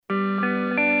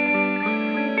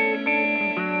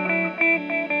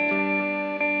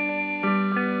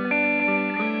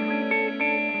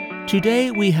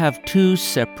Today we have two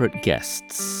separate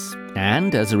guests,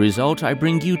 and as a result I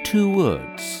bring you two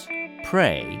words,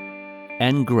 prey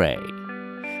and grey.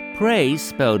 Prey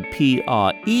spelled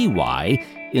P-R-E-Y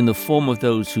in the form of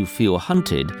those who feel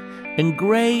hunted, and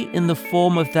grey in the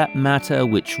form of that matter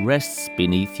which rests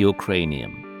beneath your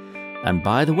cranium. And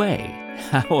by the way,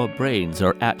 our brains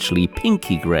are actually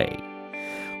pinky grey.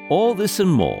 All this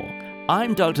and more.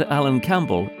 I'm Dr. Alan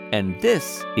Campbell, and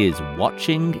this is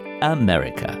Watching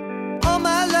America. All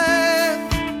my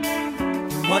life,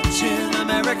 watching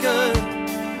America.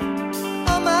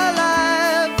 All my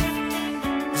life,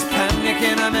 there's panic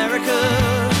in America.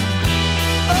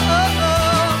 Oh, oh, oh,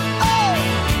 oh,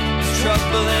 there's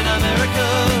trouble in America.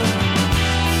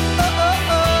 Oh, oh,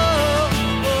 oh,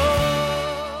 oh.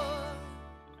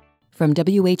 From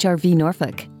WHRV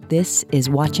Norfolk, this is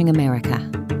Watching America.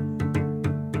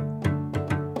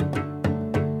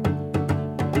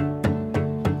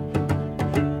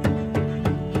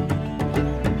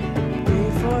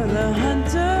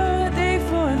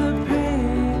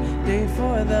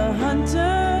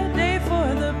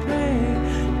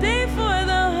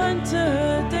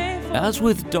 As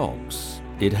with dogs,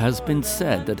 it has been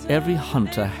said that every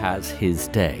hunter has his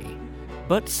day.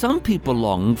 But some people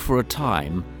long for a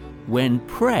time when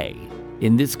prey,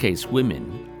 in this case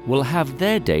women, will have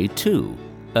their day too,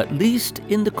 at least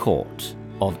in the court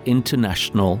of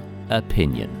international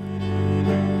opinion.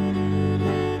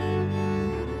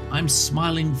 I'm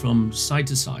smiling from side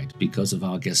to side because of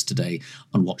our guest today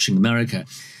on Watching America.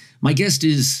 My guest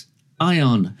is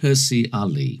Ayaan Hirsi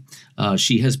Ali.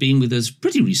 She has been with us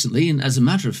pretty recently, and as a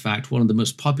matter of fact, one of the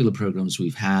most popular programs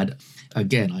we've had.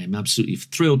 Again, I am absolutely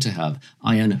thrilled to have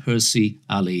Ayaan Hirsi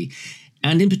Ali,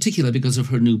 and in particular because of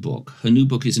her new book. Her new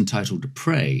book is entitled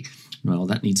Prey. Well,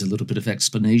 that needs a little bit of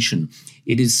explanation.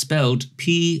 It is spelled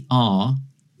P-R-E-Y.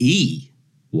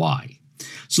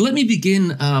 So let me begin,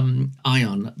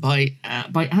 Ayaan, by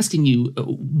asking you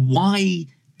why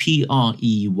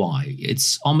P-R-E-Y.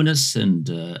 It's ominous and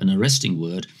an arresting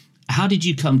word. How did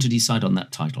you come to decide on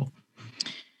that title?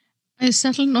 I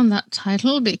settled on that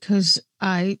title because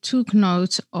I took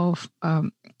note of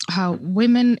how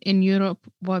women in Europe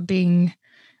were being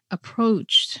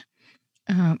approached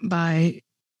by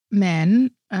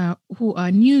men who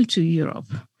are new to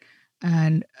Europe.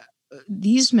 And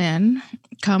these men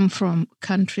come from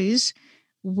countries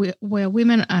where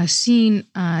women are seen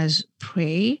as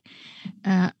prey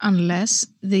unless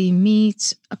they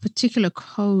meet a particular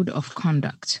code of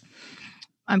conduct.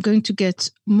 I'm going to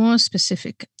get more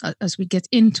specific as we get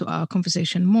into our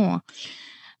conversation more.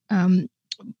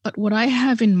 But what I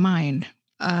have in mind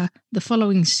are the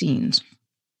following scenes.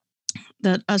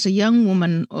 That as a young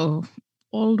woman or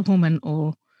old woman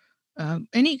or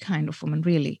any kind of woman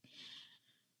really,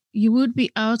 you would be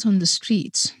out on the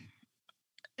streets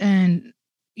and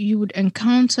you would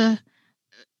encounter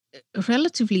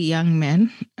relatively young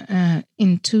men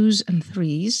in twos and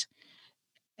threes,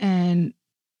 and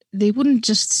they wouldn't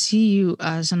just see you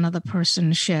as another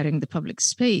person sharing the public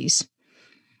space,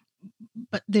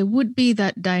 but there would be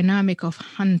that dynamic of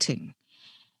hunting.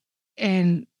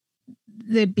 And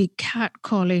there'd be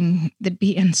catcalling, there'd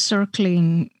be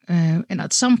encircling, and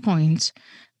at some point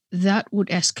that would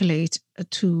escalate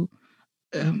to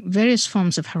various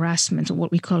forms of harassment, or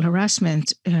what we call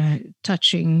harassment,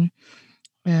 touching,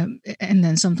 and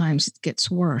then sometimes it gets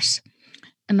worse.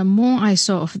 And the more I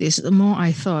saw of this, the more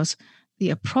I thought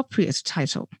the appropriate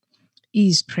title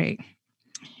is prey.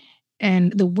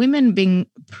 And the women being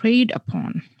preyed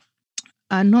upon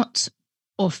are not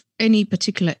of any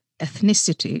particular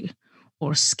ethnicity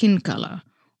or skin color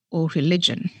or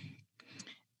religion.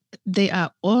 They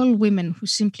are all women who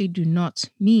simply do not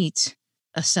meet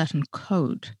a certain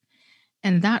code.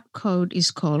 And that code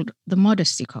is called the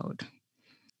modesty code.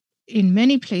 In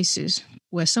many places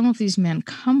where some of these men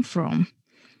come from,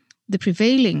 the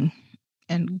prevailing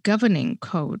and governing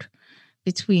code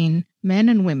between men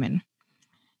and women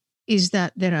is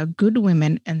that there are good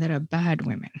women and there are bad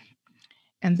women.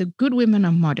 And the good women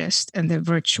are modest and they're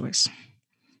virtuous.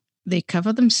 They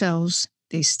cover themselves,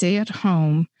 they stay at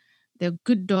home, they're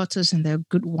good daughters and they're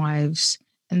good wives,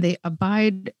 and they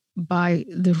abide by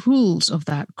the rules of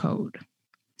that code.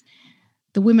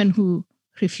 The women who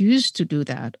refuse to do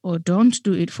that or don't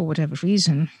do it for whatever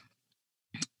reason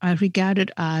are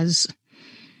regarded as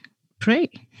prey,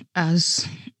 as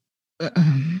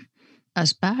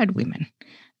bad women.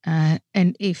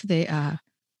 And if they are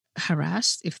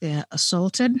harassed, if they are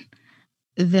assaulted,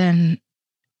 then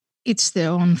it's their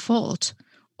own fault,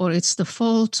 or it's the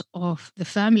fault of the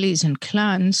families and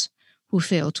clans who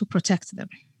fail to protect them.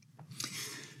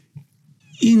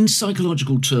 In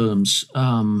psychological terms,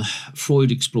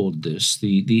 Freud explored this,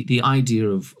 the idea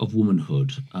of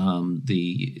womanhood,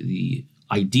 the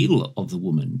ideal of the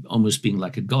woman almost being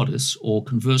like a goddess, or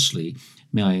conversely,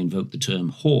 may I invoke the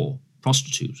term whore,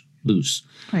 prostitute, loose.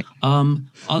 Right.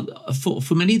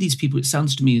 For many of these people, it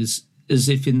sounds to me as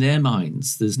if in their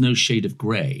minds there's no shade of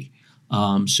grey.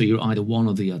 So you're either one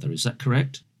or the other. Is that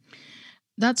correct?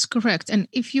 That's correct. And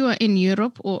if you are in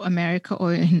Europe or America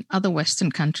or in other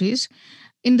Western countries,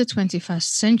 in the 21st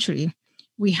century,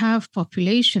 we have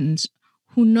populations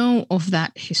who know of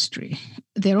that history,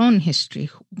 their own history,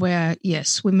 where,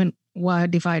 yes, women were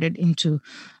divided into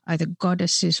either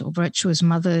goddesses or virtuous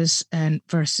mothers and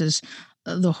versus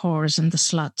the whores and the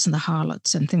sluts and the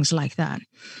harlots and things like that.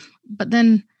 But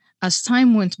then as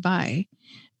time went by,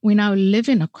 we now live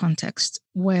in a context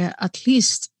where, at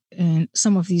least in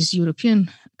some of these European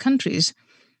countries,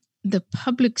 the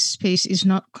public space is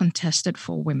not contested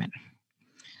for women.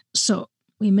 So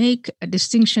we make a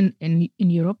distinction in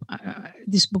Europe.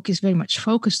 This book is very much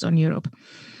focused on Europe,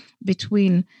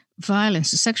 between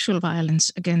violence, sexual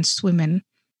violence against women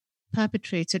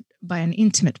perpetrated by an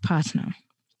intimate partner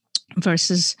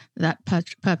versus that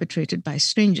perpetrated by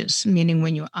strangers, meaning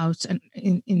when you're out and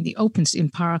in the opens, in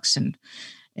parks and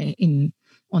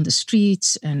on the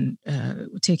streets and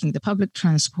taking the public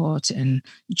transport and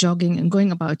jogging and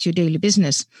going about your daily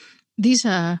business. These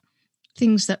are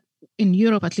things that in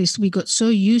Europe, at least, we got so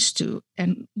used to,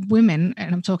 and women,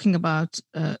 and I'm talking about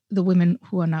the women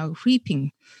who are now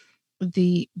reaping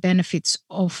the benefits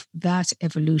of that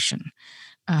evolution,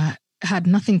 had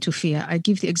nothing to fear. I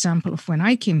give the example of when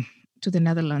I came to the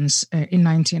Netherlands in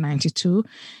 1992,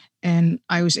 and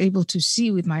I was able to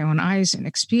see with my own eyes and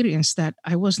experience that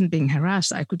I wasn't being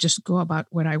harassed. I could just go about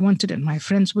where I wanted, and my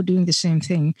friends were doing the same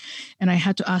thing. And I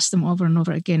had to ask them over and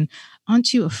over again,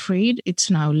 aren't you afraid?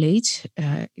 It's now late.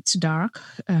 It's dark.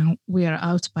 We are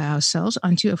out by ourselves.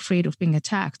 Aren't you afraid of being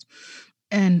attacked?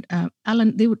 And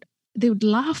Alan, they would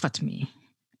laugh at me.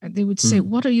 They would say,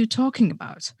 what are you talking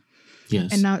about?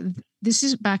 Yes. And now this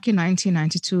is back in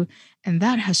 1992, and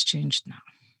that has changed now.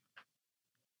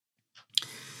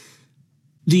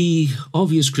 The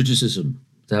obvious criticism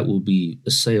that will be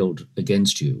assailed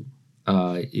against you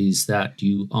is that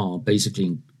you are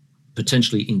basically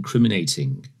potentially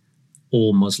incriminating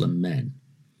all Muslim men.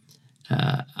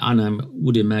 And I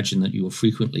would imagine that you are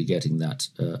frequently getting that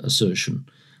assertion.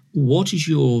 What is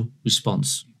your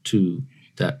response to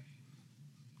that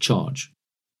charge?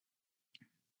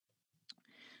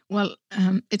 Well,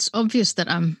 it's obvious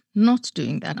that I'm not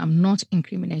doing that. I'm not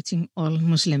incriminating all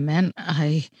Muslim men.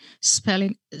 I spell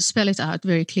it out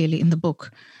very clearly in the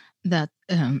book that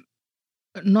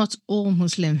not all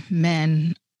Muslim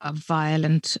men are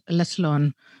violent, let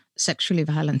alone sexually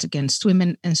violent against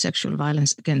women, and sexual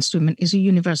violence against women is a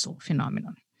universal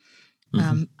phenomenon.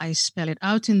 Mm-hmm. I spell it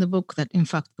out in the book that, in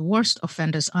fact, the worst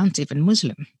offenders aren't even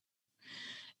Muslim.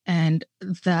 And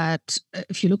that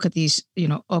if you look at these,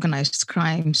 organized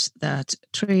crimes that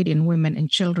trade in women and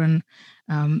children,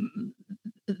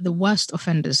 the worst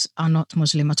offenders are not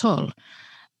Muslim at all.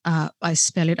 I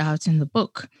spell it out in the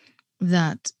book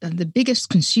that the biggest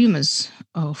consumers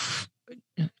of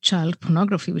child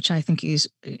pornography, which I think is,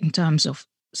 in terms of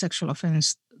sexual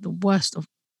offense, the worst of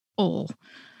all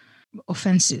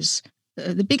offenses,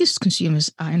 the biggest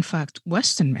consumers are, in fact,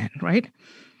 Western men, right?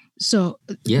 So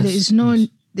yes.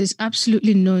 There's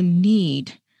absolutely no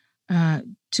need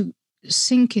to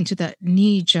sink into that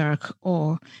knee-jerk,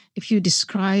 or if you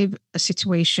describe a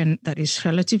situation that is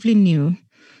relatively new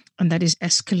and that is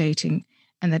escalating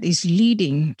and that is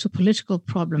leading to political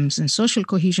problems and social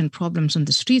cohesion problems on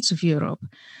the streets of Europe,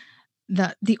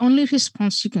 that the only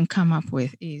response you can come up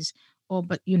with is, oh,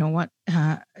 but you know what,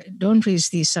 don't raise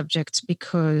these subjects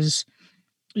because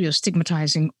you're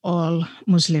stigmatizing all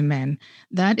Muslim men.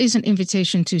 That is an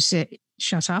invitation to say,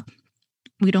 shut up.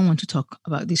 We don't want to talk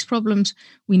about these problems.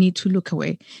 We need to look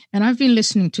away. And I've been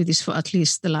listening to this for at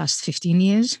least the last 15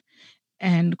 years.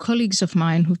 And colleagues of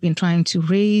mine who've been trying to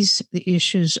raise the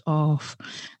issues of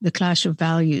the clash of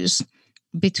values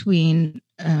between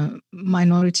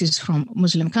minorities from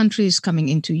Muslim countries coming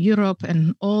into Europe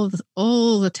and all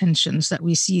the tensions that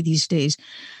we see these days,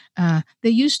 they're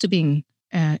used to being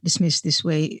dismissed this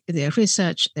way. Their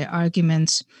research, their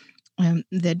arguments,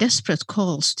 their desperate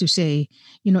calls to say,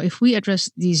 if we address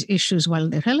these issues while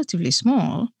they're relatively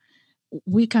small,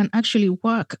 we can actually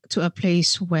work to a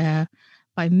place where,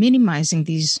 by minimizing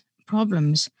these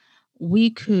problems,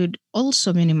 we could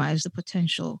also minimize the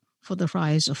potential for the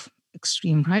rise of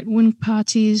extreme right-wing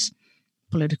parties,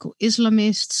 political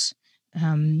Islamists.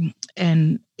 And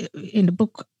in the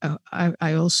book,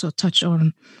 I also touch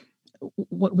on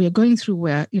what we are going through,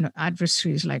 where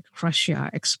adversaries like Russia are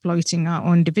exploiting our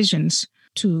own divisions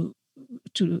to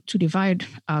divide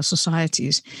our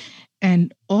societies,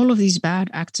 and all of these bad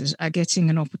actors are getting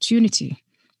an opportunity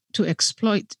to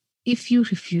exploit if you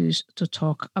refuse to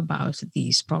talk about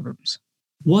these problems.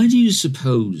 Why do you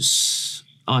suppose,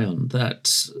 Ion,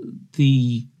 that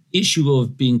the issue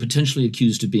of being potentially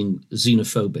accused of being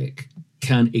xenophobic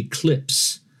can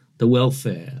eclipse the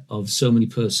welfare of so many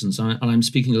persons? And I'm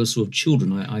speaking also of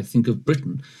children. I think of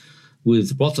Britain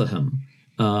with Rotherham,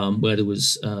 where there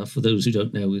was, for those who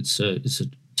don't know, it's a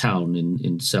town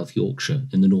in South Yorkshire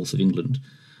in the north of England,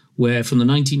 where from the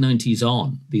 1990s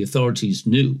on, the authorities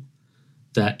knew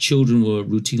that children were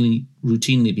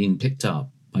routinely being picked up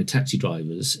by taxi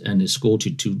drivers and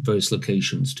escorted to various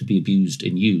locations to be abused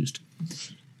and used.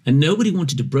 And nobody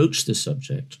wanted to broach the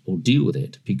subject or deal with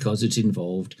it because it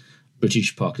involved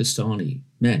British Pakistani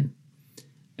men.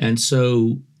 And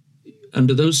so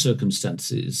under those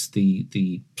circumstances,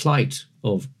 the plight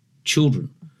of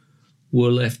children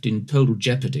were left in total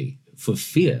jeopardy for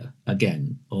fear,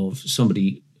 again, of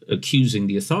somebody accusing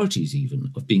the authorities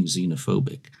even of being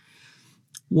xenophobic.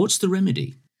 What's the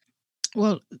remedy?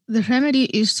 Well, the remedy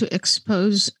is to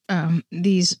expose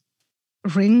these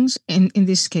rings, in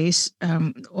this case,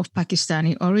 of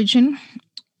Pakistani origin,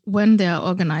 when they are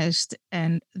organized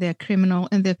and they're criminal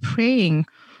and they're preying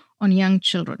on young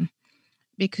children.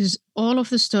 Because all of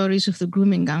the stories of the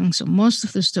grooming gangs, or most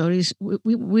of the stories, we're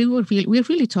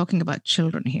really talking about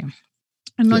children here.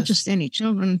 And not just any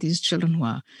children, these children who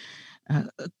are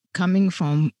coming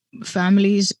from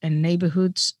families and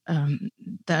neighborhoods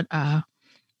that are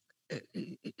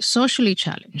socially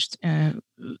challenged,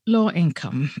 low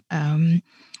income. And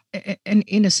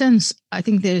in a sense, I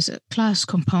think there's a class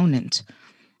component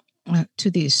to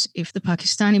this. If the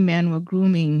Pakistani men were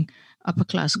grooming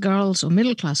upper-class girls or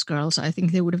middle-class girls, I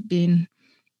think there would have been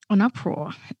an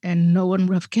uproar and no one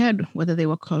would have cared whether they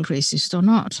were called racist or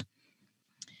not.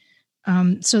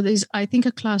 So there's, I think,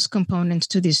 a class component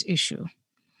to this issue.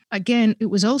 Again, it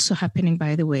was also happening,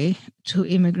 by the way, to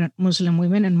immigrant Muslim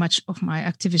women, and much of my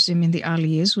activism in the early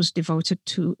years was devoted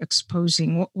to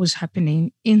exposing what was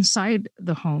happening inside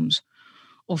the homes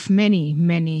of many,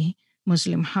 many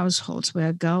Muslim households,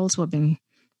 where girls were being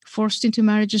forced into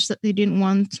marriages that they didn't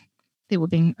want. They were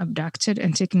being abducted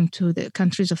and taken to the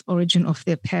countries of origin of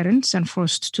their parents and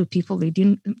forced to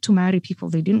marry people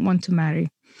they didn't want to marry.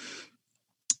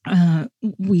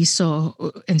 We saw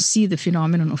and see the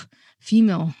phenomenon of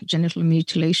female genital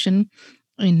mutilation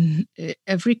in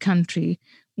every country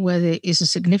where there is a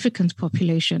significant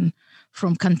population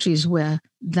from countries where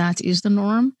that is the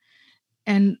norm.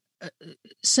 And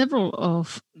several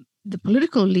of the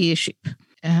political leadership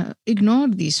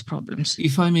ignored these problems.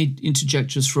 If I may interject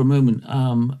just for a moment,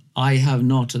 I have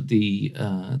not at the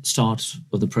start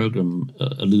of the program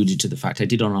alluded to the fact, I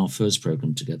did on our first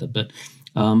program together, but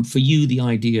for you, the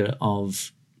idea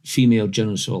of female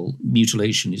genital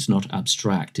mutilation is not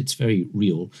abstract, it's very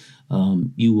real.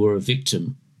 You were a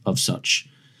victim of such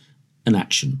an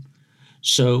action.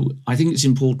 So I think it's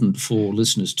important for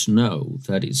listeners to know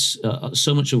that it's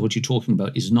so much of what you're talking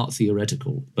about is not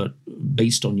theoretical, but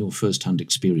based on your first-hand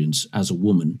experience as a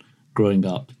woman growing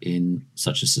up in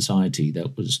such a society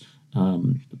that was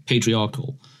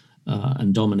patriarchal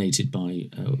and dominated by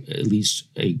at least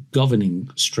a governing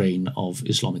strain of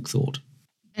Islamic thought.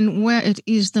 And where it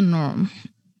is the norm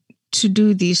to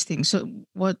do these things. So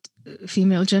what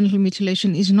female genital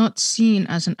mutilation is not seen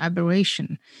as an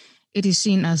aberration. It is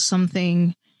seen as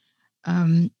something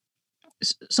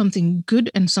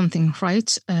good and something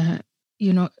right.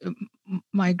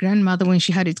 My grandmother, when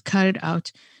she had it carried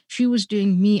out, she was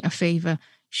doing me a favor.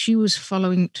 She was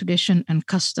following tradition and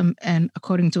custom and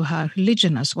according to her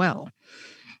religion as well.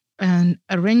 And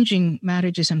arranging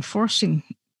marriages and forcing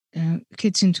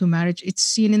kids into marriage, it's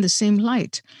seen in the same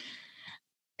light.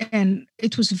 And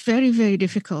it was very, very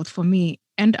difficult for me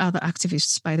and other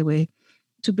activists, by the way,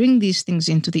 to bring these things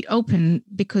into the open,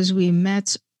 because we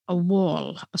met a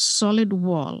solid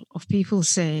wall of people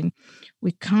saying,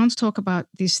 we can't talk about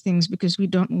these things because we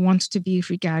don't want to be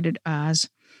regarded as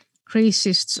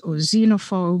racists or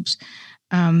xenophobes.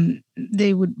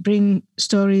 They would bring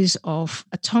stories of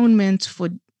atonement for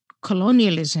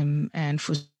colonialism and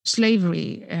for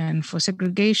slavery and for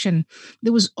segregation.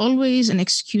 There was always an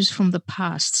excuse from the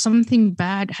past. Something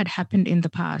bad had happened in the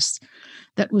past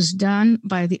that was done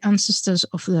by the ancestors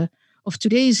of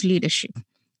today's leadership.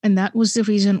 And that was the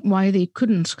reason why they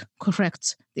couldn't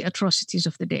correct the atrocities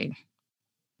of the day.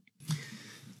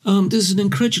 There's an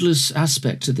incredulous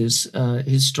aspect to this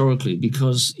historically,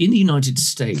 because in the United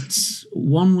States,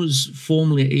 one was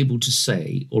formally able to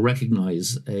say or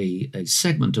recognize a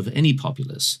segment of any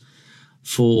populace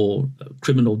for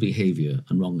criminal behavior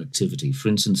and wrong activity. For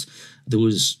instance, there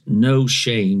was no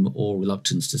shame or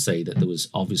reluctance to say that there was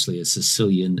obviously a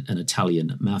Sicilian and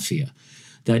Italian mafia.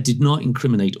 That did not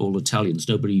incriminate all Italians.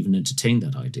 Nobody even entertained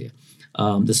that idea.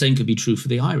 The same could be true for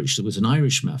the Irish. There was an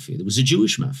Irish mafia. There was a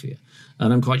Jewish mafia.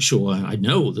 And I'm quite sure, I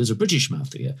know there's a British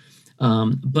mafia.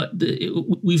 But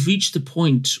we've reached the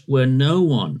point where no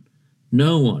one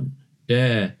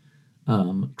dare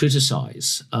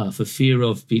criticize for fear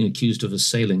of being accused of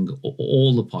assailing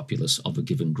all the populace of a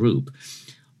given group.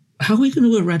 How are we going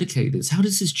to eradicate this? How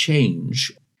does this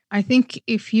change? I think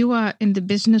if you are in the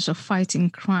business of fighting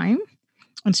crime,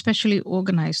 and especially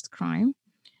organized crime,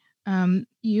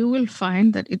 you will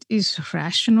find that it is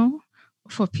rational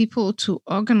for people to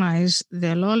organize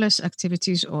their lawless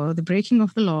activities or the breaking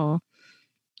of the law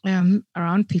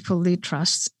around people they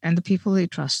trust and the people they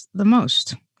trust the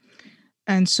most.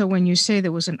 And so when you say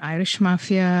there was an Irish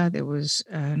mafia, there was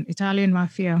an Italian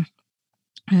mafia,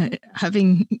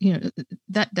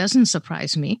 that doesn't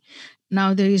surprise me.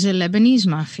 Now there is a Lebanese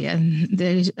mafia, and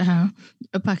there is a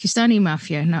Pakistani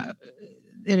mafia. Now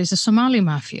there is a Somali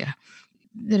mafia.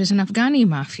 There is an Afghani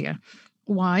mafia.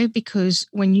 Why? Because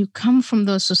when you come from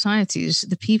those societies,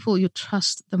 the people you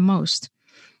trust the most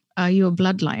are your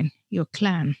bloodline, your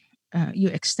clan,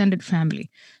 your extended family.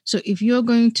 So if you're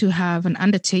going to have an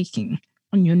undertaking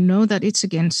and you know that it's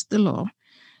against the law,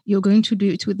 you're going to do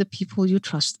it with the people you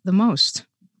trust the most.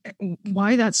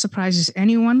 Why that surprises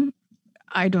anyone,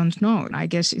 I don't know. I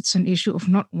guess it's an issue of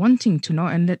not wanting to know,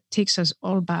 and that takes us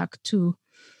all back to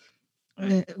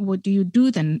what do you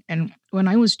do then? And when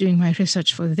I was doing my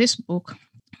research for this book,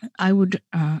 I would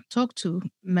talk to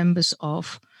members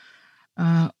of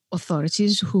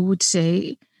authorities who would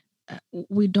say,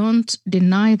 we don't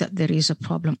deny that there is a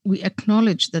problem. We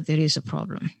acknowledge that there is a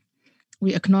problem.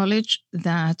 We acknowledge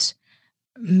that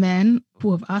men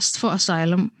who have asked for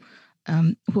asylum,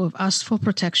 who have asked for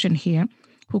protection here,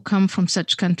 who come from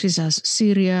such countries as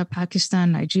Syria,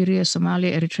 Pakistan, Nigeria,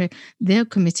 Somalia, Eritrea, they're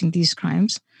committing these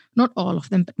crimes. Not all of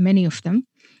them, but many of them.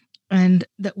 And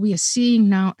that we are seeing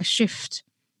now a shift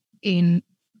in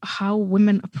how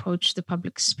women approach the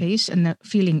public space and they're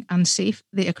feeling unsafe.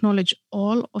 They acknowledge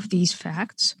all of these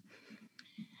facts,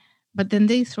 but then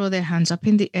they throw their hands up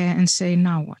in the air and say,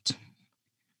 now what?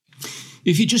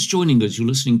 If you're just joining us, you're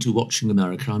listening to Watching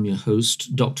America. I'm your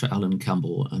host, Dr. Alan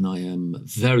Campbell, and I am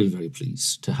very, very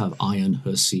pleased to have Ayaan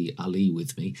Hirsi Ali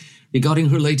with me regarding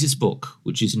her latest book,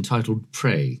 which is entitled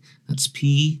Prey. That's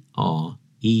Prey.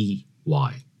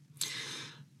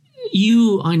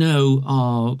 You, I know,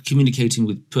 are communicating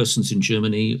with persons in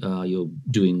Germany. You're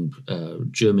doing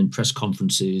German press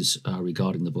conferences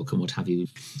regarding the book and what have you.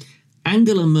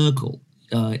 Angela Merkel,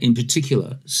 in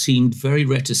particular, seemed very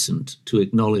reticent to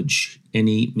acknowledge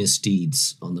any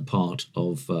misdeeds on the part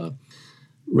of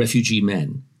refugee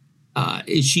men.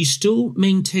 Is she still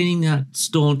maintaining that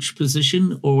staunch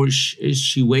position, or is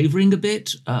she wavering a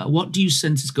bit? What do you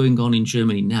sense is going on in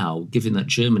Germany now, given that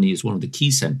Germany is one of the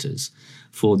key centers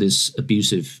for this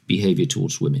abusive behavior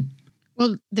towards women?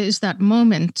 Well, there's that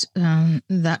moment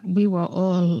that we were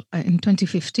all, in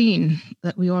 2015,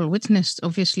 that we all witnessed,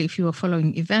 obviously, if you were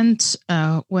following events,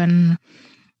 when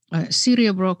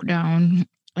Syria broke down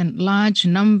and large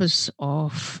numbers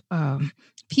of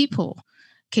people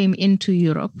came into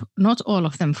Europe, not all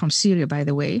of them from Syria, by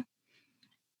the way.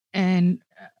 And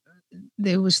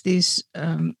there was this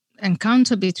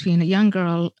encounter between a young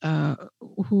girl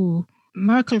who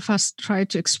Merkel first tried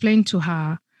to explain to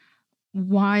her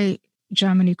why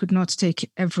Germany could not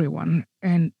take everyone,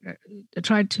 and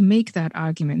tried to make that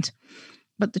argument.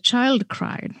 But the child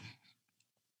cried,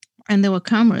 and there were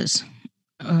cameras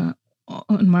on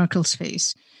Merkel's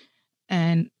face.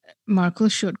 And Merkel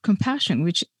showed compassion,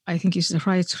 which I think is the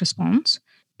right response.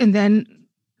 And then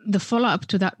the follow-up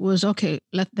to that was, okay,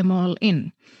 let them all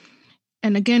in.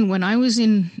 And again, when I was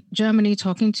in Germany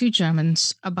talking to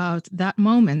Germans about that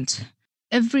moment,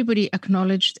 everybody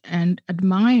acknowledged and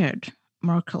admired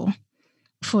Merkel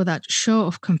for that show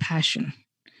of compassion.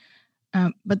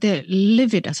 But they're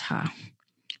livid at her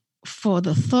for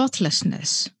the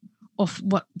thoughtlessness of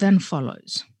what then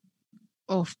follows,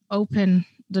 of open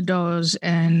the doors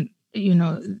and,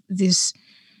 this,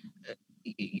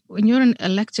 when you're an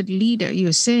elected leader,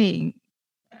 you're saying,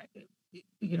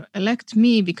 elect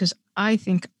me because I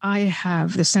think I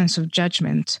have the sense of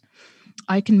judgment.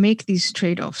 I can make these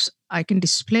trade-offs. I can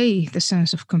display the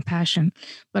sense of compassion,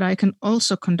 but I can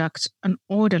also conduct an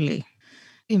orderly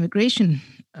immigration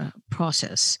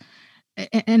process,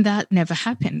 and that never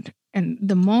happened. And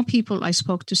the more people I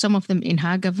spoke to, some of them in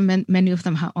her government, many of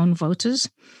them her own voters,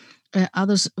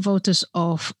 others voters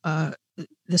of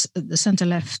the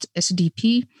center-left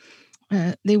SDP,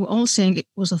 they were all saying it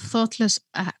was a thoughtless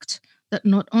act that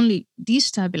not only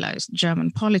destabilized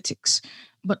German politics,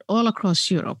 but all across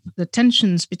Europe. The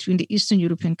tensions between the Eastern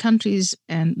European countries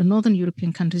and the Northern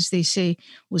European countries, they say,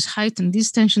 was heightened.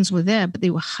 These tensions were there, but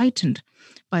they were heightened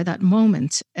by that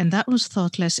moment. And that was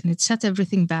thoughtless, and it set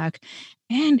everything back.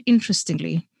 And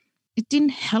interestingly, it didn't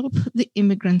help the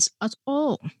immigrants at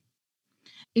all.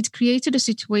 It created a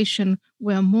situation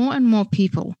where more and more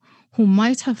people who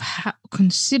might have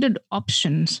considered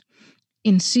options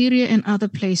in Syria and other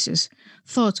places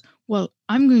thought, well,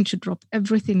 I'm going to drop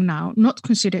everything now, not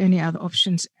consider any other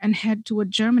options, and head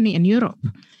toward Germany and Europe.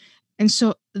 And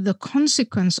so the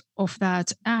consequence of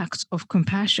that act of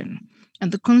compassion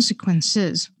and the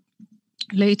consequences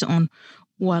later on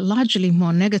were largely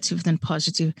more negative than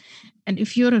positive. And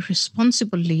if you're a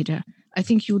responsible leader, I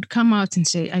think you would come out and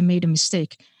say, I made a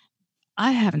mistake.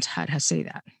 I haven't had her say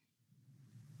that.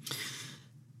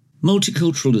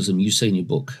 Multiculturalism, you say in your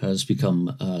book, has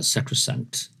become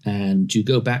sacrosanct, and you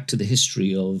go back to the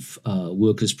history of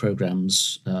workers'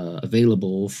 programs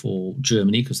available for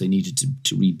Germany because they needed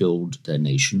to rebuild their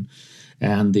nation.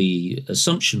 And the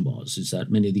assumption is that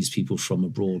many of these people from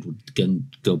abroad would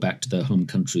go back to their home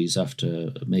countries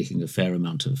after making a fair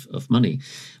amount of money,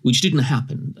 which didn't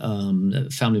happen.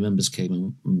 Family members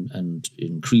came and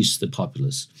increased the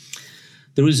populace.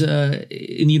 There is,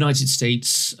 in the United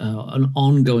States, an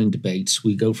ongoing debate.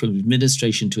 We go from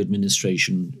administration to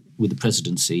administration with the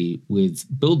presidency with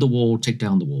build the wall, take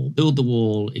down the wall, build the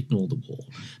wall, ignore the wall,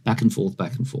 back and forth,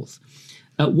 back and forth.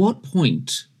 At what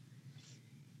point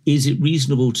is it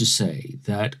reasonable to say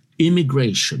that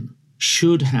immigration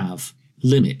should have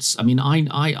limits? I mean,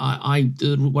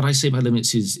 what I say by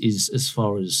limits is as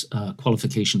far as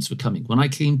qualifications for coming. When I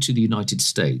came to the United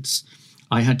States,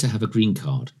 I had to have a green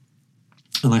card.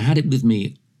 And I had it with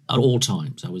me at all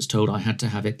times. I was told I had to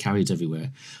have it carried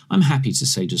everywhere. I'm happy to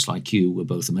say, just like you, we're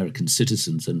both American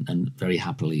citizens and very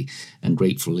happily and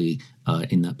gratefully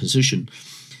in that position.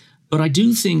 But I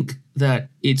do think that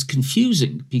it's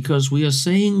confusing because we are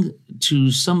saying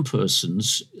to some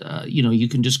persons, you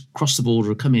can just cross the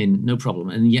border, come in, no problem.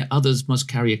 And yet others must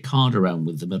carry a card around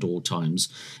with them at all times.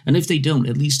 And if they don't,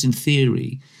 at least in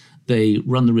theory, they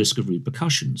run the risk of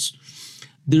repercussions.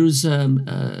 There is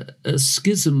a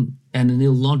schism and an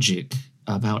illogic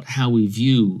about how we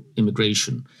view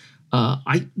immigration.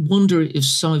 I wonder if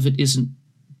some of it isn't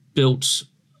built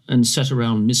and set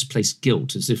around misplaced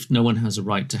guilt, as if no one has a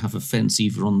right to have a fence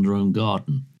even on their own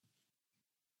garden.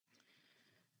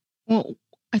 Well,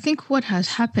 I think what has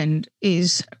happened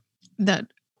is that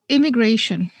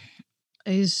immigration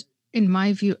is, in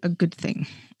my view, a good thing.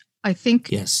 I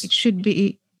think yes. It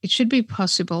should be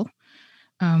possible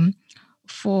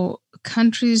for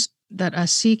countries that are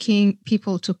seeking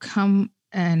people to come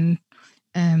and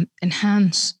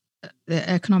enhance their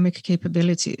economic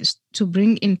capabilities, to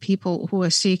bring in people who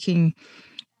are seeking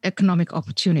economic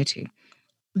opportunity.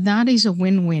 That is a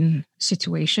win-win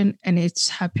situation, and it's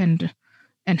happened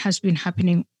and has been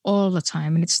happening all the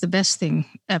time, and it's the best thing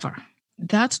ever.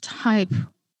 That type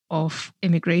of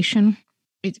immigration,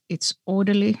 it's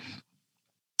orderly,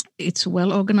 it's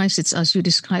well organized. It's, as you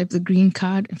described, the green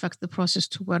card. In fact, the process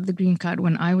toward the green card,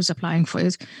 when I was applying for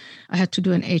it, I had to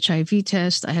do an HIV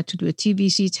test. I had to do a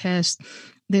TBC test.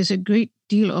 There's a great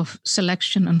deal of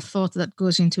selection and thought that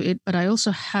goes into it. But I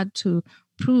also had to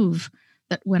prove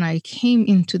that when I came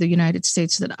into the United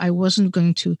States, that I wasn't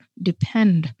going to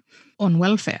depend on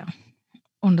welfare,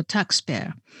 on the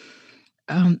taxpayer.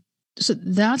 So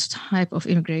that type of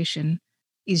immigration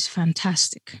is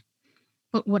fantastic.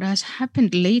 But what has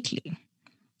happened lately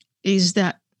is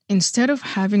that instead of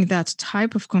having that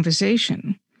type of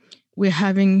conversation, we're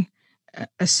having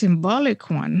a symbolic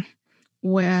one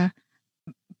where,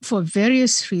 for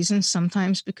various reasons,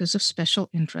 sometimes because of special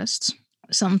interests,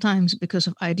 sometimes because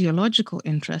of ideological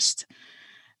interest,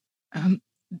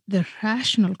 the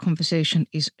rational conversation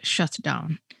is shut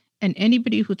down. And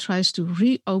anybody who tries to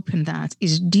reopen that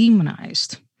is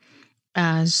demonized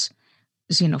as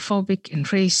xenophobic and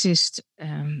racist,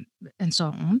 and so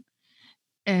on.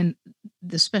 And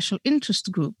the special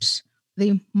interest groups,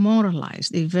 they moralize,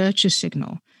 they virtue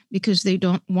signal, because they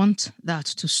don't want that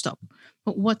to stop.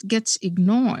 But what gets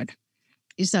ignored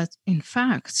is that, in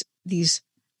fact, these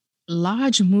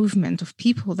large movement of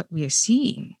people that we are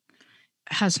seeing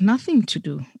has nothing to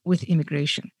do with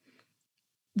immigration.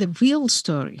 The real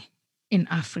story in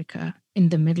Africa, in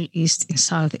the Middle East, in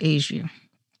South Asia,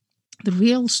 The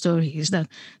real story is that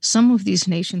some of these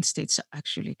nation states are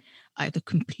actually either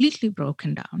completely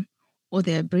broken down or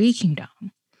they're breaking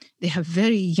down. They have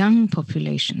very young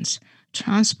populations.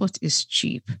 Transport is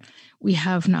cheap. We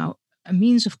have now a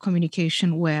means of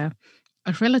communication where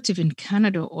a relative in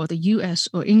Canada or the US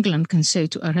or England can say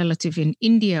to a relative in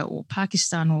India or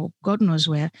Pakistan or God knows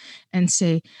where and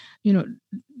say,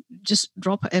 just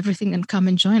drop everything and come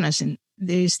and join us. And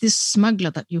there's this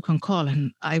smuggler that you can call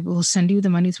and I will send you the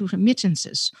money through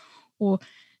remittances.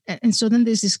 And so then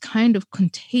there's this kind of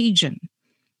contagion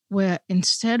where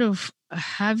instead of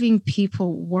having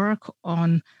people work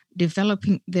on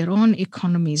developing their own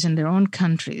economies and their own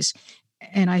countries,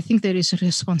 and I think there is a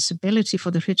responsibility for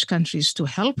the rich countries to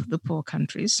help the poor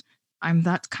countries. I'm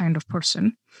that kind of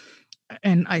person.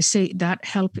 And I say that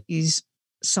help is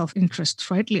self-interest,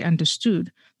 rightly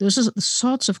understood. Those are the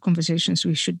sorts of conversations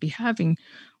we should be having.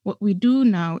 What we do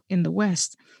now in the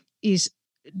West is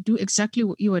do exactly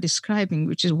what you are describing,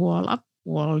 which is wall up,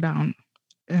 wall down.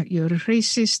 You're a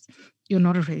racist, you're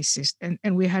not a racist.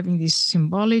 And we're having this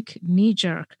symbolic,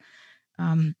 knee-jerk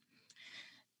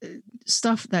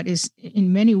stuff that is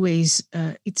in many ways,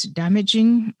 it's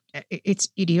damaging, it's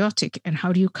idiotic. And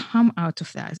how do you come out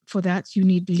of that? For that, you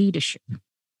need leadership.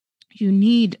 You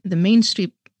need the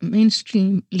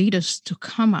mainstream leaders to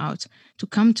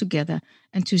come together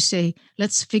and to say,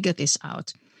 let's figure this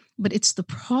out. But it's the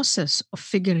process of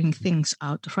figuring things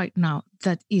out right now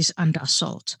that is under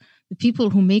assault. The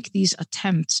people who make these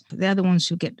attempts, they're the ones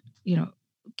who get,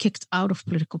 kicked out of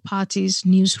political parties,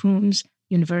 newsrooms,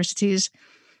 universities.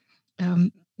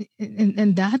 And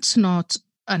that's not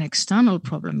an external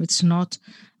problem. It's not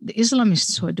the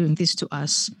Islamists who are doing this to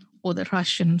us or the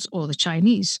Russians or the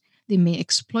Chinese. They may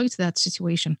exploit that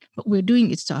situation, but we're doing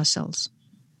it to ourselves.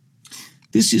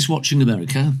 This is Watching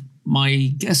America.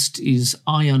 My guest is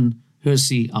Ayaan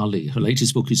Hirsi Ali. Her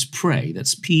latest book is Prey.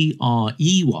 That's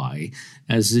Prey,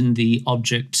 as in the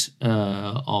object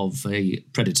of a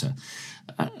predator.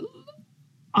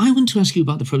 I want to ask you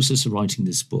about the process of writing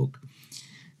this book.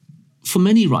 For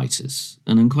many writers,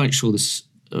 and I'm quite sure this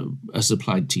has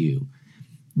applied to you,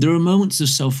 there are moments of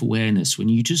self-awareness when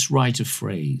you just write a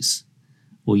phrase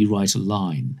or you write a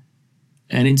line,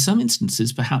 and in some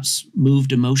instances, perhaps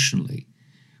moved emotionally,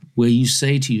 where you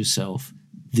say to yourself,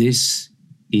 this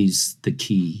is the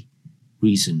key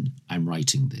reason I'm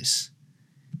writing this.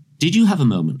 Did you have a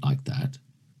moment like that?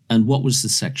 And what was the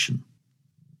section?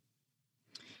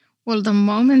 Well, the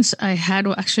moments I had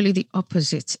were actually the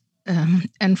opposite.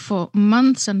 And for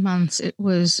months and months,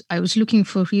 I was looking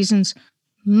for reasons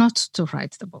not to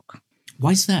write the book.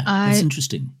 Why is that? That's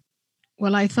interesting.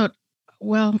 Well, I thought,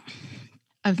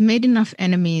 I've made enough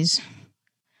enemies.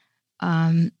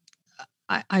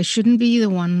 I shouldn't be the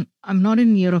one. I'm not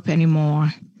in Europe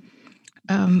anymore.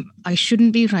 I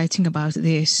shouldn't be writing about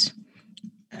this.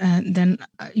 And then,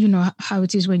 how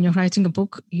it is when you're writing a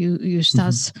book, you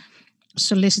start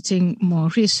soliciting more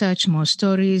research, more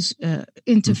stories,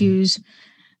 interviews.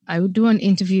 I would do an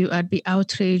interview. I'd be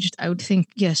outraged. I would think,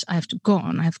 yes, I have to go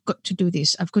on. I've got to do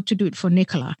this. I've got to do it for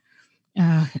Nicola.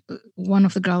 One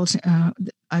of the girls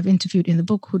I've interviewed in the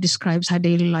book who describes her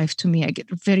daily life to me. I get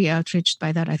very outraged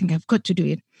by that. I think I've got to do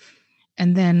it.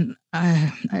 And then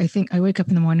I think I wake up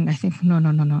in the morning. I think,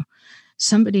 no.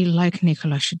 Somebody like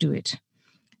Nicola should do it.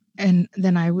 And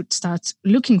then I would start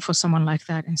looking for someone like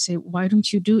that and say, why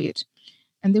don't you do it?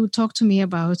 And they would talk to me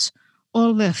about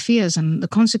all their fears and the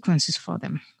consequences for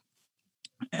them.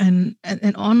 And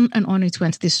on it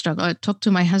went, this struggle. I talked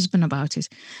to my husband about it.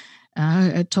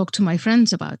 I talked to my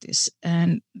friends about this.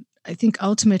 And I think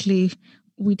ultimately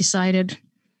we decided,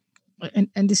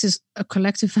 and this is a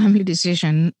collective family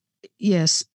decision,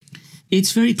 yes.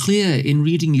 It's very clear in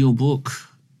reading your book,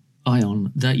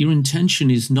 Ayaan, that your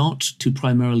intention is not to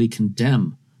primarily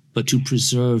condemn, but to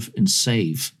preserve and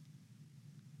save.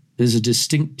 There's a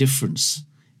distinct difference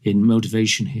in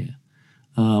motivation here.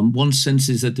 One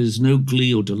senses that there's no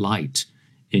glee or delight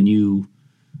in you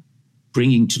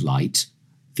bringing to light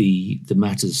the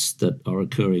matters that are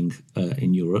occurring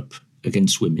in Europe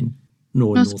against women,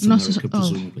 nor in North America,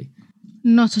 presumably.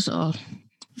 Not at all.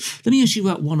 Let me ask you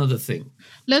about one other thing.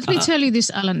 Let me tell you this,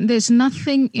 Alan. There's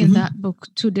nothing in that book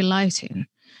to delight in.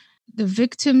 The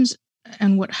victims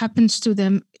and what happens to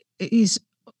them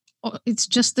it's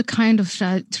just the kind of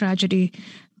tragedy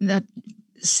that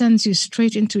sends you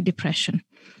straight into depression.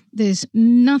 There's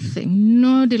nothing,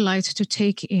 no delight to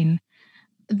take in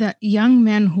that young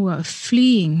men who are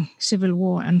fleeing civil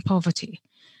war and poverty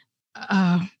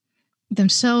are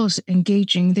themselves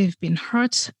engaging. They've been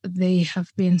hurt. They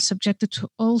have been subjected to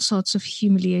all sorts of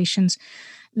humiliations.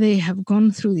 They have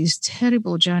gone through this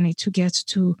terrible journey to get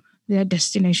to their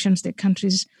destinations, their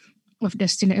countries of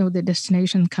their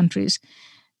destination countries.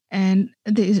 And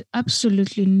there is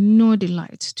absolutely no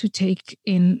delight to take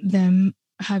in them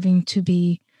having to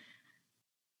be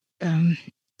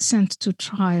sent to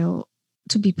trial,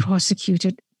 to be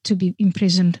prosecuted, to be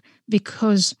imprisoned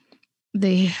because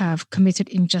they have committed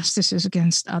injustices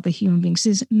against other human beings.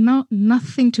 There's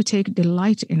nothing to take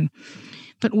delight in.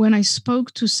 But when I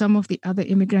spoke to some of the other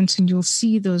immigrants, and you'll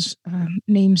see those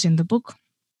names in the book,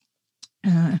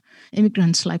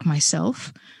 immigrants like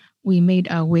myself, we made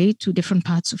our way to different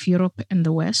parts of Europe and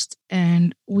the West,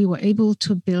 and we were able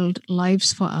to build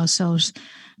lives for ourselves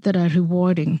that are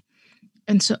rewarding.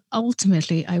 And so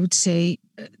ultimately, I would say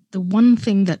the one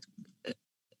thing that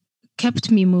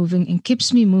kept me moving and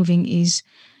keeps me moving is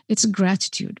it's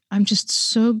gratitude. I'm just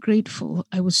so grateful.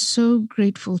 I was so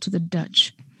grateful to the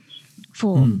Dutch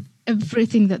for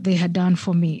everything that they had done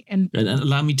for me. And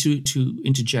allow me to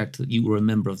interject that you were a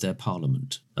member of their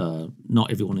parliament.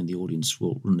 Not everyone in the audience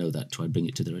will know that, so I bring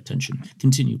it to their attention.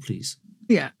 Continue, please.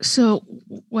 Yeah. So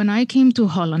when I came to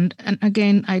Holland, and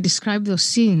again, I described those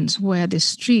scenes where the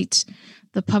streets,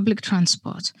 the public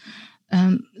transport,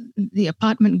 the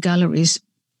apartment galleries,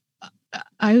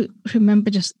 I remember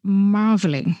just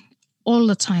marveling all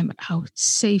the time at how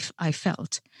safe I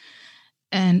felt.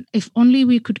 And if only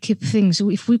we could keep things,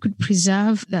 if we could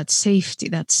preserve that safety,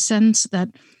 that sense that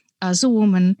as a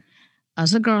woman,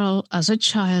 as a girl, as a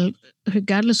child,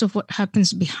 regardless of what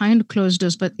happens behind closed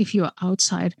doors, but if you are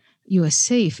outside, you are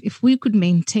safe. If we could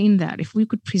maintain that, if we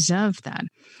could preserve that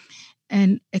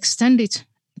and extend it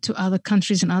to other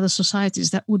countries and other societies,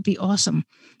 that would be awesome.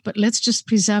 But let's just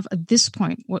preserve at this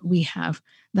point what we have.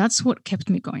 That's what kept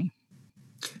me going.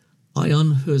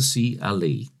 Ayaan Hirsi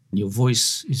Ali, your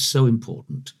voice is so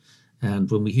important.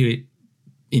 And when we hear it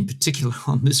in particular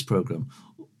on this program,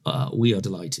 we are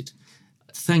delighted.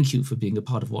 Thank you for being a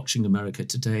part of Watching America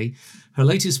today. Her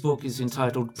latest book is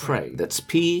entitled Prey. That's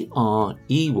Prey.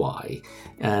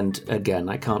 And again,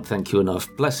 I can't thank you enough.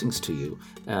 Blessings to you.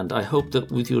 And I hope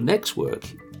that with your next work,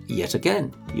 yet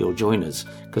again, you'll join us,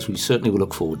 because we certainly will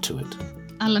look forward to it.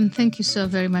 Alan, thank you so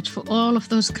very much for all of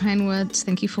those kind words.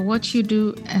 Thank you for what you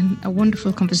do, and a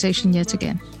wonderful conversation yet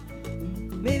again.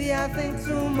 Maybe I think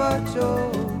too much,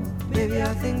 oh, maybe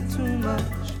I think too much.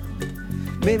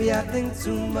 Maybe I think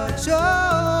too much,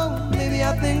 oh, maybe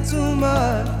I think too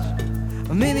much.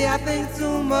 Maybe I think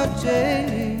too much,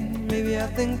 eh? Maybe I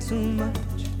think too much.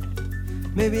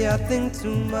 Maybe I think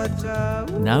too much.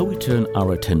 Now we turn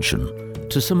our attention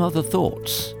to some other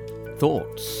thoughts.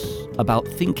 Thoughts about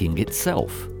thinking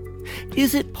itself.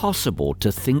 Is it possible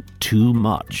to think too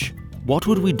much? What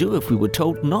would we do if we were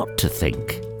told not to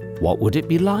think? What would it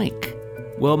be like?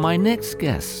 Well, my next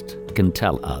guest can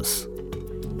tell us.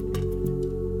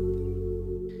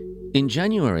 In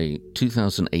January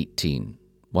 2018,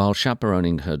 while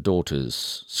chaperoning her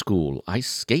daughter's school ice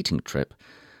skating trip,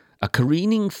 a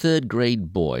careening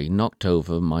third-grade boy knocked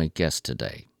over my guest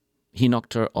today. He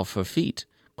knocked her off her feet,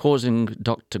 causing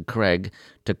Dr. Craig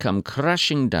to come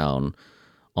crashing down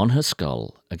on her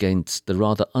skull against the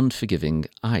rather unforgiving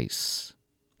ice.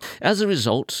 As a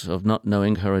result of not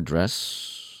knowing her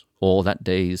address or that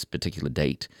day's particular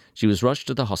date, she was rushed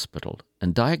to the hospital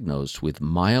and diagnosed with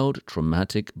mild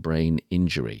traumatic brain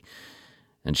injury,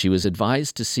 and she was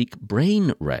advised to seek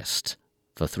brain rest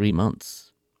for 3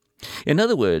 months. In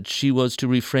other words, she was to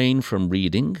refrain from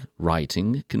reading,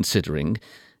 writing, considering,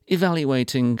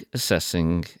 evaluating,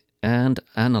 assessing, and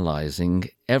analyzing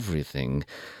everything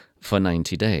for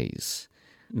 90 days.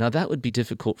 Now, that would be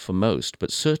difficult for most,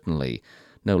 but certainly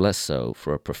no less so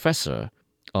for a professor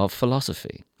of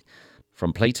philosophy.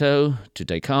 From Plato to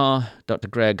Descartes, Dr.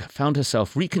 Craig found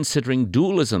herself reconsidering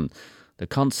dualism, the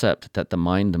concept that the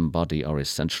mind and body are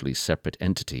essentially separate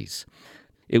entities.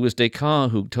 It was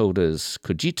Descartes who told us,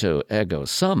 cogito ergo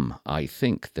sum, I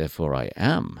think, therefore I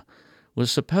am. Well,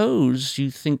 suppose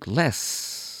you think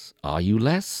less. Are you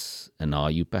less? And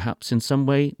are you perhaps in some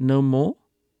way no more?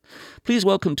 Please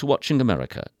welcome to Watching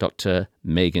America, Dr.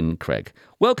 Megan Craig.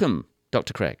 Welcome,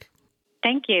 Dr. Craig.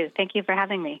 Thank you. Thank you for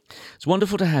having me. It's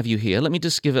wonderful to have you here. Let me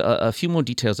just give a few more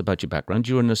details about your background.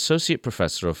 You're an associate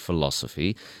professor of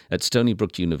philosophy at Stony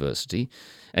Brook University,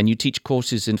 and you teach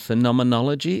courses in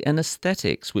phenomenology and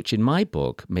aesthetics, which in my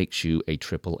book makes you a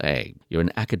AAA. You're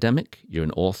an academic, you're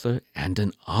an author, and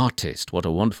an artist. What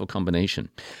a wonderful combination.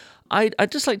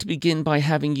 I'd just like to begin by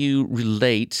having you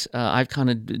relate. I've kind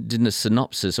of did a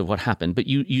synopsis of what happened, but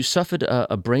you suffered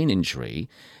a brain injury,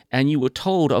 and you were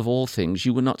told, of all things,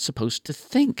 you were not supposed to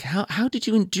think. How did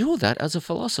you endure that as a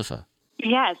philosopher?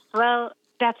 Yes, well,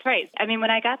 that's right. I mean, when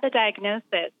I got the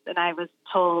diagnosis and I was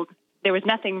told there was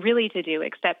nothing really to do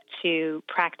except to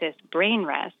practice brain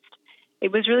rest.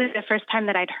 It was really the first time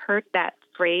that I'd heard that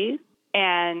phrase,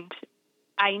 and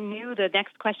I knew the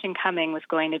next question coming was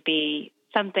going to be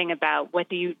something about what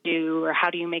do you do or how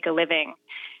do you make a living?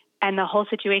 And the whole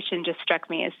situation just struck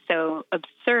me as so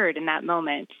absurd in that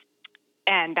moment.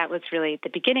 And that was really the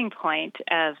beginning point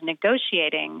of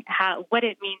negotiating what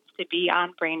it means to be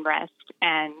on brain rest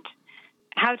and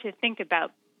how to think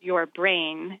about your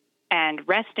brain and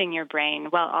resting your brain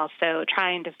while also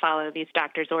trying to follow these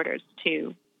doctor's orders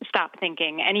to stop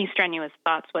thinking any strenuous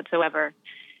thoughts whatsoever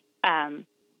and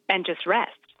just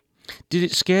rest. Did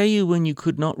it scare you when you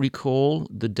could not recall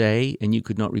the day and you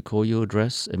could not recall your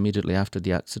address immediately after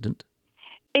the accident?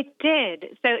 It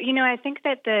did. So, I think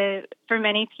that for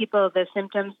many people, the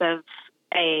symptoms of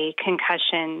a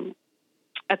concussion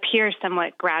appear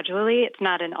somewhat gradually. It's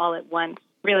not an all-at-once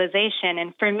realization.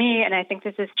 And for me, and I think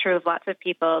this is true of lots of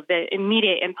people, the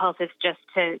immediate impulse is just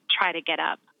to try to get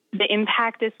up. The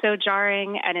impact is so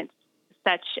jarring, and it's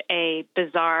such a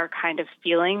bizarre kind of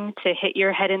feeling to hit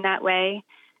your head in that way.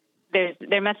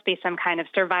 There must be some kind of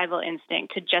survival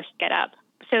instinct to just get up.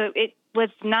 So it was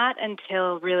not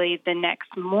until really the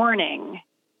next morning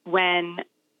when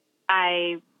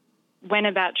I went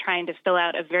about trying to fill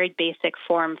out a very basic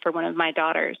form for one of my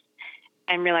daughters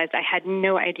and realized I had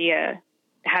no idea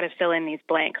how to fill in these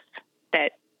blanks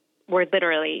that were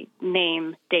literally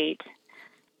name, date.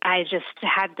 I just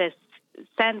had this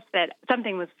sense that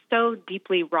something was so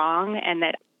deeply wrong and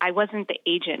that I wasn't the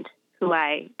agent who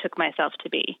I took myself to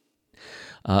be.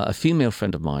 A female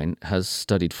friend of mine has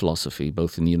studied philosophy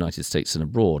both in the United States and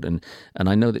abroad, and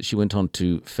I know that she went on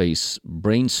to face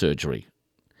brain surgery.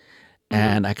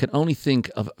 And I can only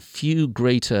think of a few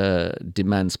greater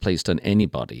demands placed on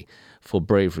anybody for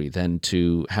bravery than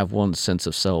to have one's sense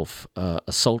of self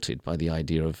assaulted by the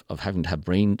idea of having to have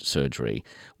brain surgery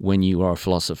when you are a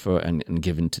philosopher and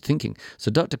given to thinking. So,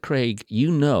 Dr. Craig,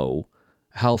 you know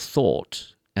how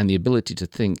thought and the ability to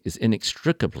think is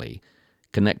inextricably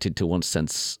connected to one's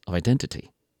sense of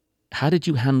identity. How did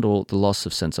you handle the loss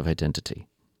of sense of identity?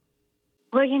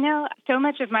 Well, so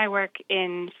much of my work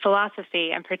in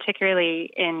philosophy, and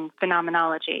particularly in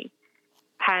phenomenology,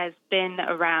 has been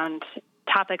around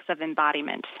topics of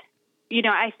embodiment.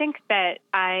 I think that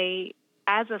I,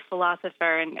 as a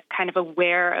philosopher and kind of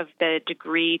aware of the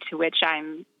degree to which I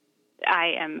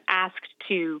am asked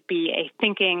to be a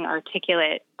thinking,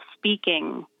 articulate,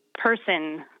 speaking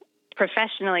person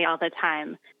professionally all the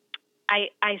time,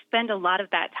 I spend a lot of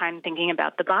that time thinking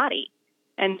about the body.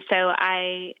 And so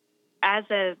I, as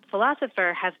a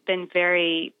philosopher, have been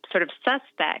very sort of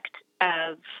suspect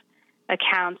of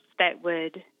accounts that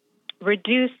would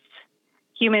reduce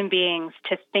human beings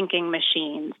to thinking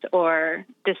machines or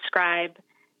describe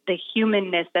the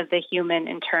humanness of the human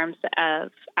in terms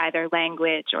of either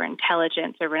language or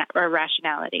intelligence or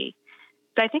rationality.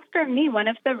 So I think for me, one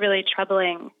of the really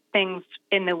troubling things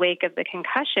in the wake of the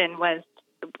concussion was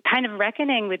kind of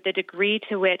reckoning with the degree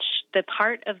to which the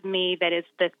part of me that is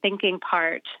the thinking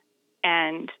part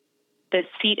and the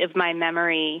seat of my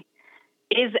memory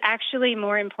is actually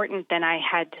more important than I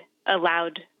had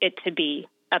allowed it to be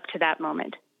up to that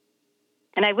moment.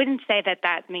 And I wouldn't say that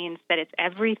that means that it's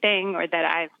everything or that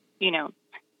I've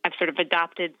sort of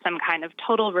adopted some kind of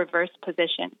total reverse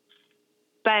position.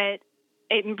 But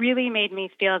it really made me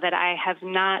feel that I have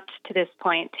not, to this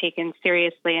point, taken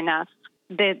seriously enough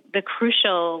the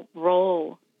crucial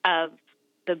role of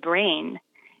the brain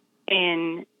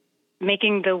in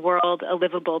making the world a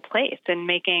livable place and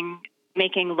making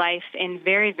life in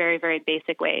very, very, very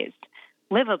basic ways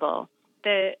livable.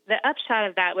 The upshot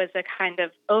of that was a kind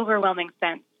of overwhelming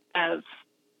sense of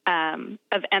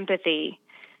empathy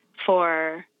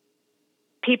for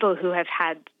people who have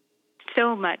had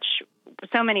so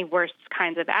many worse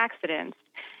kinds of accidents,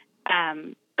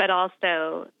 but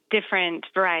also different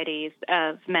varieties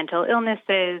of mental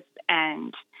illnesses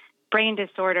and brain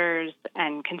disorders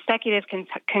and consecutive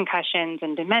concussions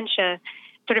and dementia,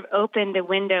 sort of opened a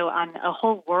window on a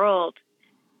whole world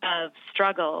of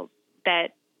struggles that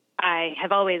I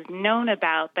have always known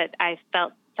about, but I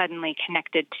felt suddenly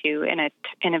connected to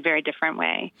in a very different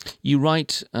way. You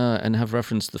write and have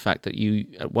referenced the fact that you,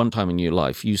 at one time in your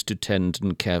life, used to tend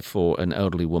and care for an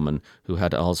elderly woman who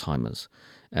had Alzheimer's.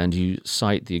 And you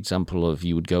cite the example of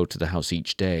you would go to the house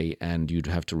each day and you'd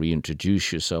have to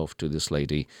reintroduce yourself to this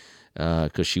lady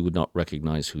because she would not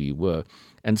recognize who you were.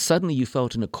 And suddenly you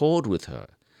felt an accord with her.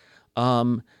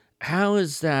 How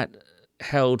is that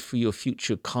held for your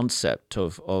future concept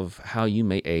of how you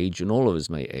may age and all of us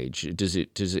may age? Does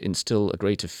it instill a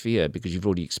greater fear because you've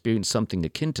already experienced something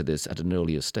akin to this at an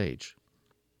earlier stage?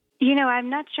 I'm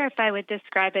not sure if I would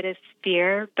describe it as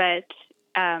fear, but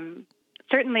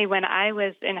certainly when I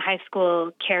was in high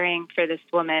school caring for this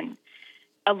woman,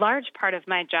 a large part of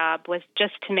my job was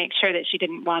just to make sure that she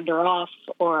didn't wander off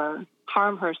or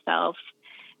harm herself.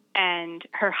 And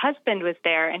her husband was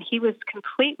there, and he was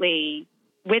completely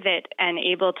with it and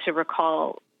able to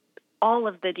recall all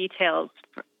of the details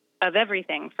of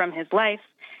everything from his life.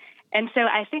 And so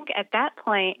I think at that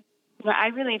point, I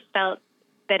really felt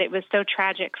that it was so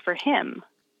tragic for him.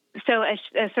 So a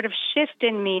sort of shift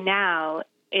in me now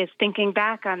is thinking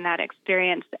back on that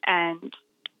experience and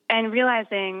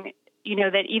realizing,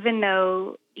 that even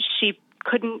though she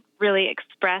couldn't really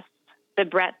express the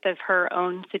breadth of her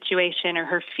own situation or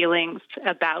her feelings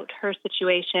about her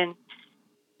situation,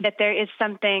 that there is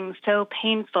something so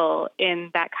painful in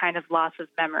that kind of loss of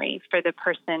memory for the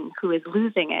person who is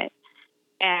losing it,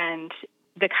 and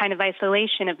the kind of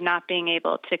isolation of not being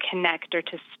able to connect or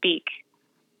to speak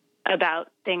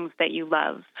about things that you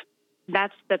love.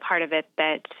 That's the part of it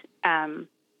that,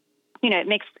 it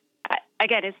makes,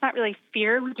 again, it's not really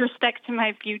fear with respect to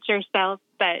my future self,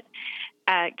 but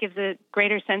gives a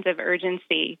greater sense of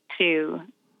urgency to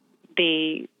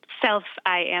the self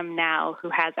I am now who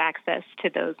has access to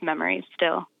those memories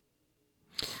still.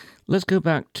 Let's go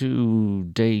back to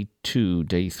day 2,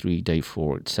 day 3, day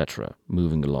 4, etc.,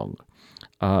 moving along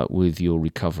with your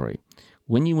recovery.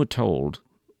 When you were told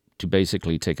to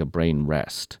basically take a brain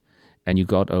rest and you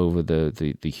got over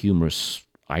the humorous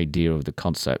idea of the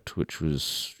concept, which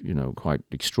was, quite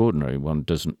extraordinary. One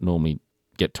doesn't normally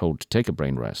get told to take a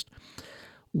brain rest.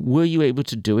 Were you able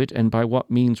to do it, and by what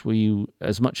means were you,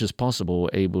 as much as possible,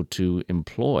 able to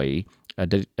employ a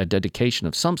dedication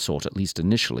of some sort, at least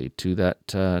initially, to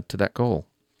that goal?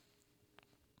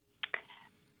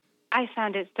 I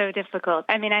found it so difficult.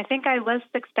 I mean, I think I was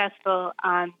successful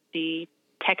on the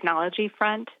technology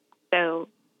front, so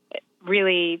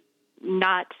really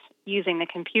not using the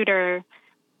computer,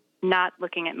 not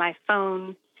looking at my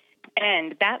phone,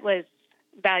 and that was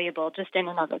valuable just in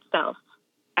and of itself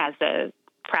as a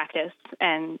practice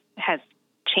and has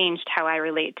changed how I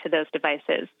relate to those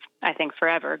devices, I think,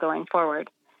 forever going forward.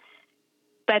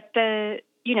 But the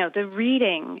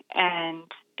reading and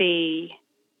the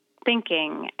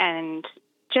thinking and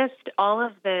just all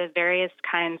of the various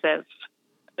kinds of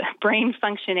brain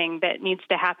functioning that needs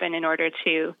to happen in order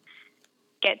to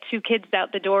get 2 kids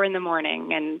out the door in the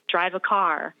morning and drive a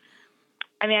car.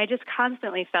 I mean, I just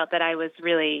constantly felt that I was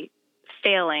really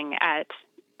failing at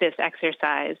this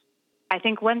exercise. I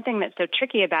think one thing that's so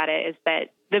tricky about it is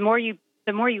that the more you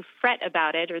fret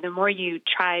about it, or the more you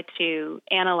try to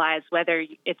analyze whether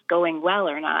it's going well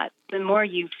or not, the more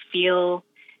you feel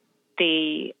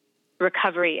the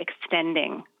recovery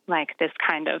extending, like this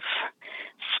kind of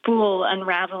spool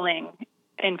unraveling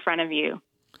in front of you.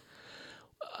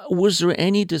 Was there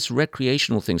any just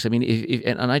recreational things? I mean, if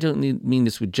and I don't mean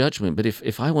this with judgment, but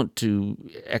if I want to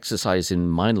exercise in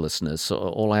mindlessness,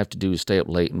 all I have to do is stay up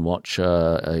late and watch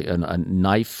a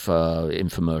knife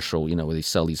infomercial, where they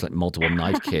sell these like multiple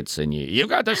knife kits, and you've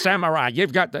got the samurai,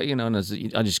 you've got the, and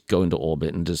I just go into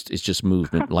orbit, and it's just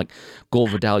movement. Like Gore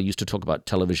Vidal used to talk about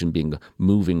television being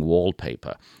moving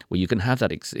wallpaper, where you can have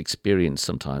that experience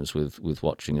sometimes with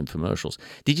watching infomercials.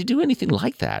 Did you do anything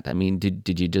like that? I mean,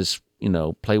 did you just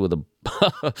play with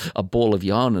a ball of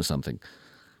yarn or something?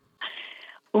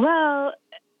 Well,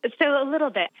 so a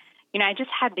little bit. I just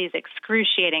had these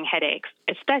excruciating headaches,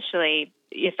 especially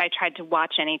if I tried to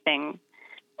watch anything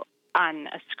on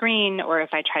a screen or if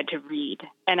I tried to read.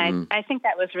 And I think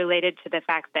that was related to the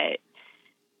fact that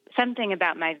something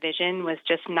about my vision was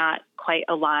just not quite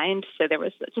aligned. So there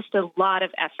was just a lot of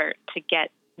effort to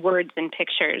get words and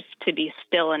pictures to be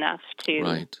still enough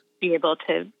to be able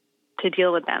to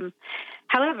deal with them.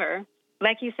 However,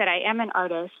 like you said, I am an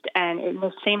artist, and in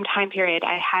the same time period,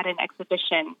 I had an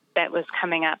exhibition that was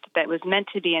coming up that was meant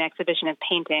to be an exhibition of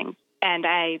painting, and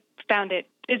I found it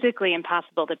physically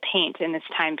impossible to paint in this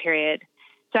time period.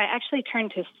 So I actually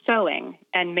turned to sewing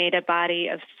and made a body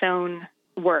of sewn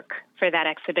work for that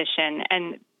exhibition.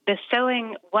 And the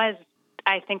sewing was,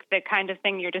 I think, the kind of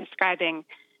thing you're describing,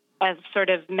 of sort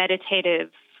of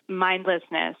meditative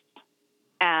mindlessness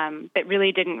that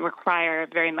really didn't require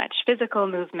very much physical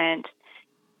movement.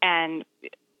 And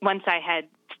once I had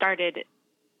started,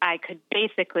 I could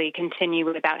basically continue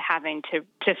without having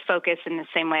to focus in the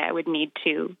same way I would need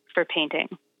to for painting.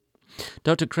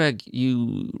 Dr. Craig,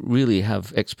 you really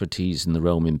have expertise in the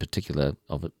realm in particular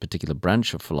of a particular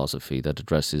branch of philosophy that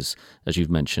addresses, as you've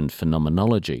mentioned,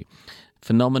 phenomenology.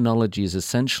 Phenomenology is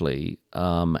essentially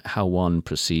how one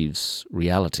perceives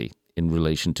reality in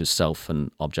relation to self and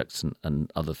objects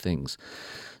and other things.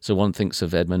 So one thinks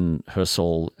of Edmund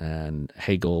Husserl and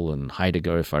Hegel and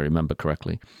Heidegger, if I remember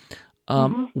correctly.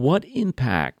 What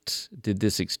impact did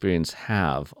this experience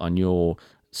have on your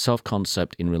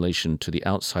self-concept in relation to the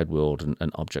outside world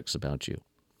and objects about you?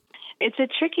 It's a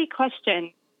tricky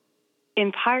question,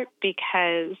 in part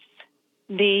because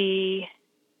the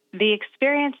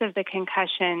experience of the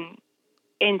concussion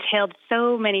entailed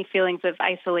so many feelings of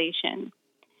isolation.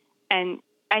 And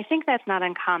I think that's not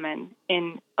uncommon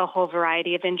in a whole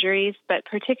variety of injuries, but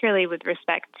particularly with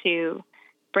respect to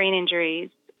brain injuries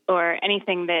or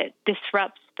anything that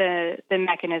disrupts the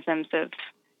mechanisms of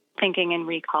thinking and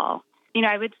recall. You know,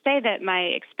 I would say that my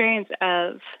experience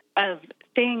of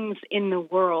things in the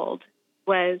world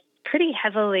was pretty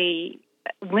heavily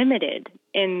limited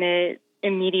in the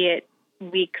immediate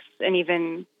weeks and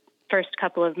even first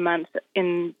couple of months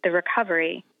in the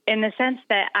recovery, in the sense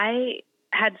that I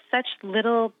had such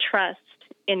little trust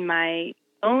in my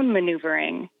own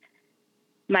maneuvering,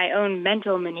 my own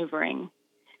mental maneuvering,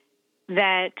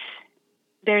 that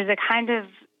there's a kind of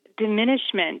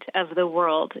diminishment of the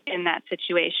world in that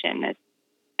situation.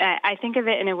 I think of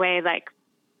it in a way like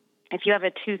if you have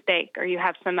a toothache or you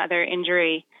have some other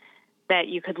injury that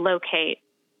you could locate,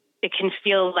 it can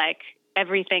feel like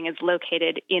everything is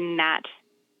located in that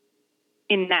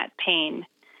pain.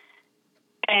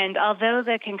 And although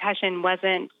the concussion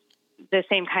wasn't the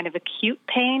same kind of acute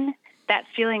pain, that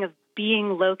feeling of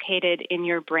being located in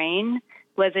your brain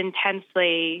was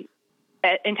intensely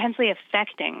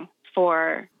affecting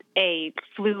for a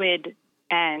fluid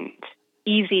and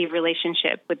easy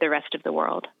relationship with the rest of the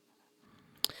world.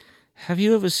 Have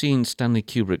you ever seen Stanley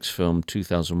Kubrick's film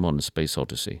 2001: A Space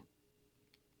Odyssey?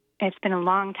 It's been a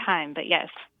long time, but yes.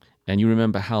 And you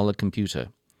remember Hal the computer.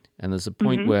 And there's a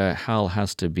point where Hal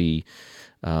has to be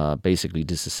basically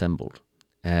disassembled.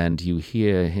 And you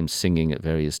hear him singing at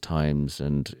various times,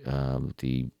 and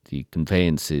the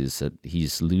conveyance is that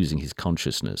he's losing his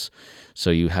consciousness. So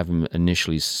you have him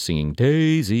initially singing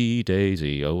Daisy,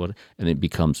 Daisy, oh what, and it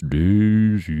becomes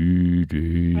Daisy,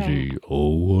 Daisy, oh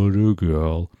what a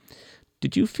girl.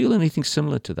 Did you feel anything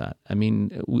similar to that? I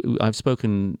mean, I've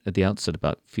spoken at the outset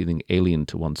about feeling alien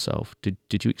to oneself.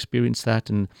 Did you experience that,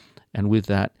 and with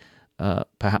that,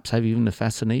 perhaps have even a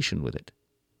fascination with it?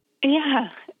 Yeah,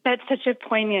 that's such a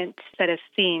poignant set of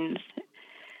scenes.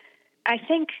 I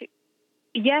think,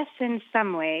 yes, in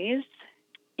some ways.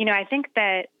 You know, I think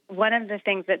that one of the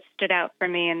things that stood out for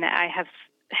me and that I have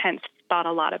hence thought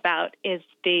a lot about is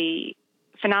the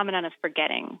phenomenon of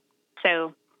forgetting.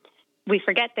 So we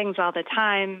forget things all the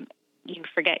time. You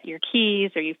forget your keys,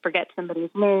 or you forget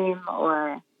somebody's name,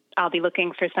 or I'll be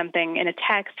looking for something in a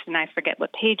text and I forget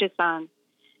what page it's on.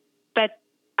 But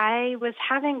I was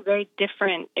having very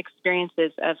different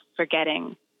experiences of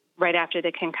forgetting right after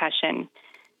the concussion,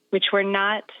 which were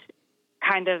not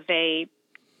kind of a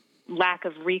lack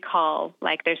of recall,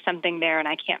 like there's something there and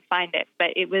I can't find it, but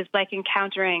it was like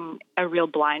encountering a real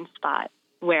blind spot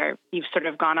where you've sort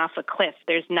of gone off a cliff.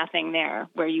 There's nothing there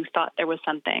where you thought there was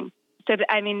something. So,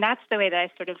 I mean, that's the way that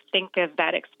I sort of think of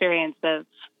that experience of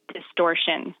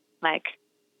distortion. Like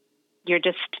you're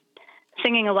just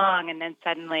singing along and then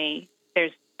suddenly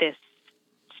there's this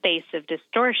space of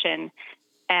distortion.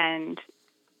 And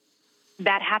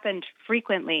that happened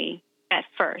frequently at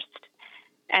first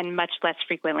and much less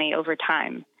frequently over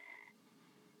time.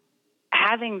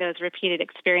 Having those repeated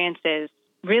experiences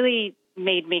really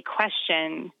made me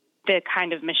question the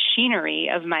kind of machinery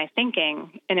of my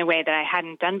thinking in a way that I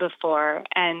hadn't done before.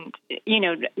 And, you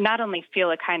know, not only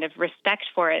feel a kind of respect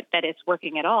for it that it's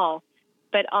working at all,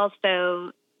 but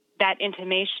also that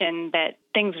intimation that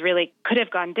things really could have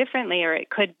gone differently, or it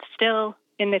could still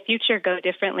in the future go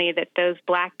differently, that those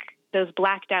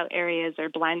blacked out areas or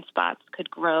blind spots could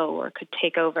grow or could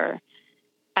take over.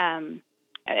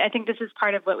 I think this is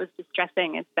part of what was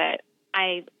distressing, is that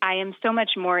I am so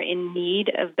much more in need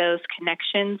of those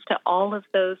connections to all of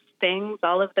those things,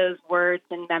 all of those words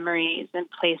and memories and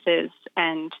places.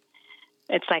 And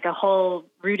it's like a whole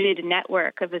rooted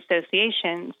network of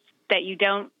associations that you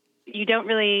don't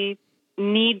really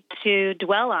need to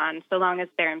dwell on so long as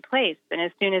they're in place. And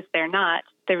as soon as they're not,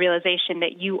 the realization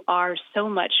that you are so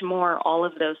much more all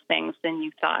of those things than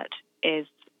you thought is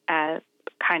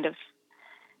kind of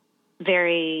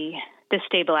very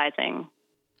destabilizing.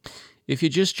 If you're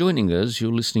just joining us,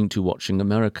 you're listening to Watching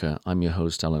America. I'm your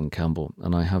host, Alan Campbell,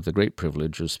 and I have the great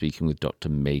privilege of speaking with Dr.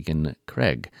 Megan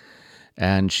Craig.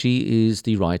 And she is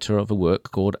the writer of a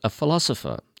work called A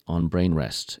Philosopher on Brain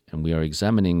Rest, and we are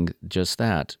examining just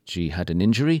that. She had an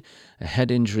injury, a head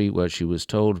injury, where she was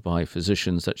told by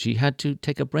physicians that she had to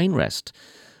take a brain rest,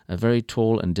 a very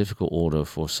tall and difficult order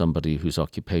for somebody whose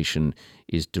occupation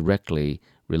is directly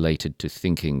related to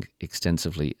thinking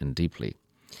extensively and deeply.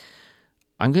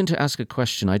 I'm going to ask a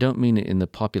question. I don't mean it in the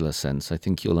popular sense. I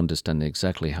think you'll understand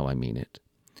exactly how I mean it.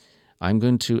 I'm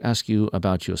going to ask you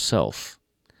about yourself.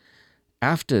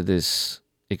 After this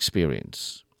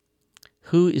experience,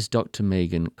 who is Dr.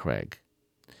 Megan Craig?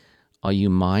 Are you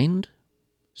mind,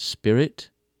 spirit,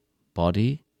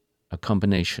 body, a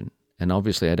combination? And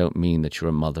obviously I don't mean that you're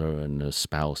a mother and a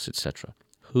spouse, etc.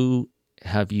 Who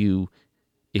have you,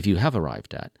 if you have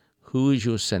arrived at, who is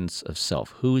your sense of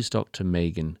self? Who is Dr.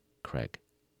 Megan Craig?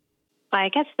 Well, I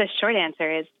guess the short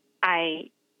answer is I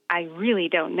really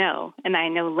don't know, and I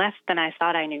know less than I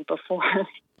thought I knew before.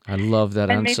 I love that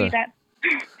and answer. Maybe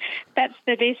that's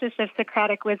the basis of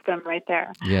Socratic wisdom right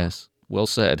there. Yes, well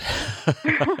said.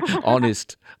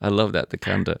 Honest. I love that, the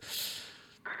candor.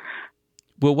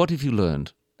 Well, what have you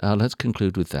learned? Let's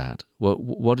conclude with that.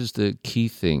 What is the key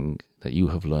thing that you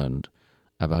have learned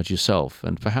about yourself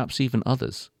and perhaps even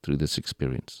others through this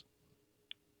experience?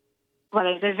 Well,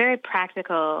 there's a very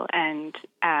practical and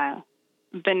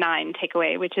benign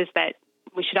takeaway, which is that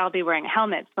we should all be wearing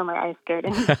helmets when we're ice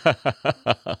skating.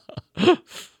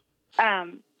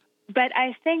 But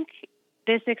I think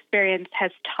this experience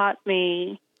has taught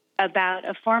me about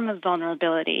a form of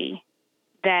vulnerability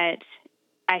that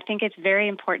I think it's very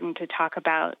important to talk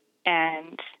about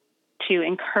and to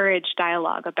encourage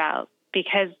dialogue about,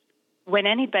 because when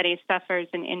anybody suffers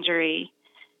an injury,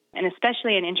 and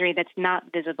especially an injury that's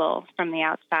not visible from the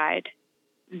outside,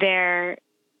 there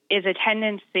is a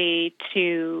tendency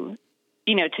to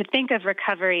think of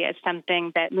recovery as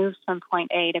something that moves from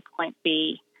point A to point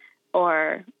B,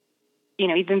 or,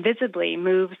 even visibly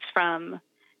moves from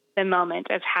the moment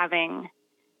of having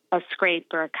a scrape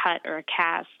or a cut or a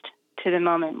cast to the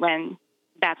moment when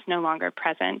that's no longer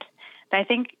present. But I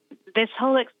think this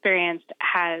whole experience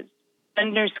has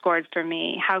underscored for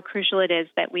me how crucial it is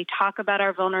that we talk about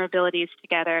our vulnerabilities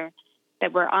together,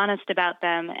 that we're honest about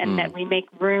them, and that we make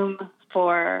room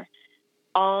for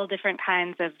all different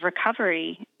kinds of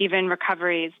recovery, even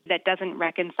recoveries that doesn't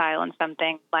reconcile in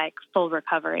something like full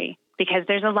recovery. Because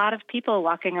there's a lot of people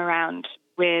walking around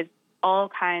with all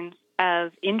kinds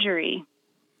of injury,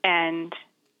 and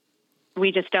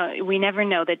we never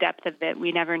know the depth of it.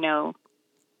 We never know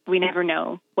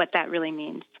what that really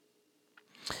means.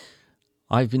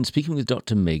 I've been speaking with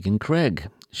Dr. Megan Craig.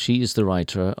 She is the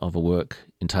writer of a work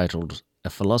entitled A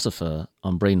Philosopher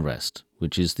on Brain Rest,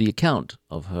 which is the account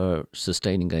of her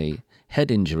sustaining a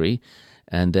head injury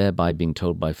and thereby being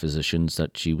told by physicians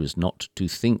that she was not to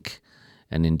think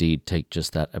and indeed take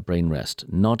just that, a brain rest.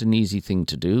 Not an easy thing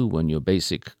to do when your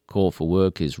basic core for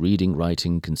work is reading,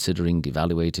 writing, considering,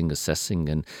 evaluating, assessing,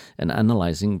 and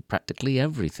analyzing practically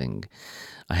everything.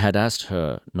 I had asked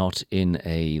her, not in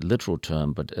a literal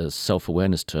term, but a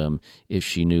self-awareness term, if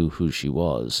she knew who she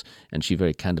was. And she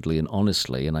very candidly and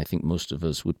honestly, and I think most of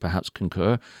us would perhaps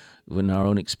concur in our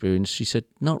own experience, she said,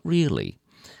 not really.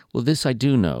 Well, this I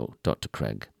do know, Dr.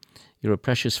 Craig. You're a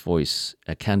precious voice,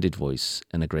 a candid voice,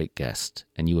 and a great guest,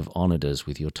 and you have honored us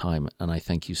with your time, and I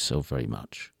thank you so very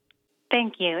much.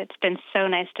 Thank you. It's been so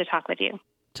nice to talk with you.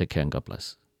 Take care and God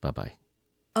bless. Bye-bye.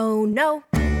 Oh no,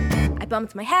 I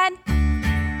bumped my head.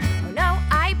 Oh no,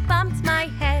 I bumped my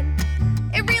head.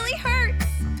 It really hurts.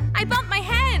 I bumped my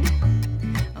head.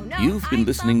 Oh no, You've been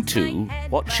listening to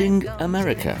Watching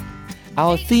America.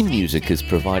 Our theme music is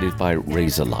provided by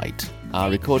Razorlight. Our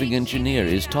recording engineer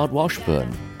is Todd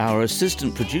Washburn. Our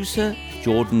assistant producer,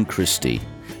 Jordan Christie.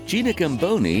 Gina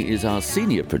Gamboni is our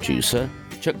senior producer.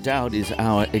 Chuck Dowd is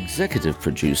our executive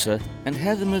producer. And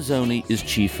Heather Mazzoni is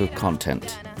chief of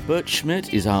content. Bert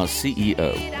Schmidt is our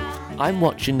CEO. I'm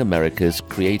Watching America's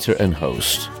creator and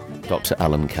host, Dr.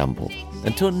 Alan Campbell.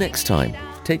 Until next time,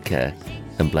 take care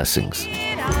and blessings.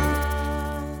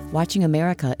 Watching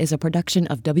America is a production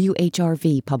of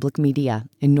WHRV Public Media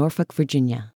in Norfolk, Virginia.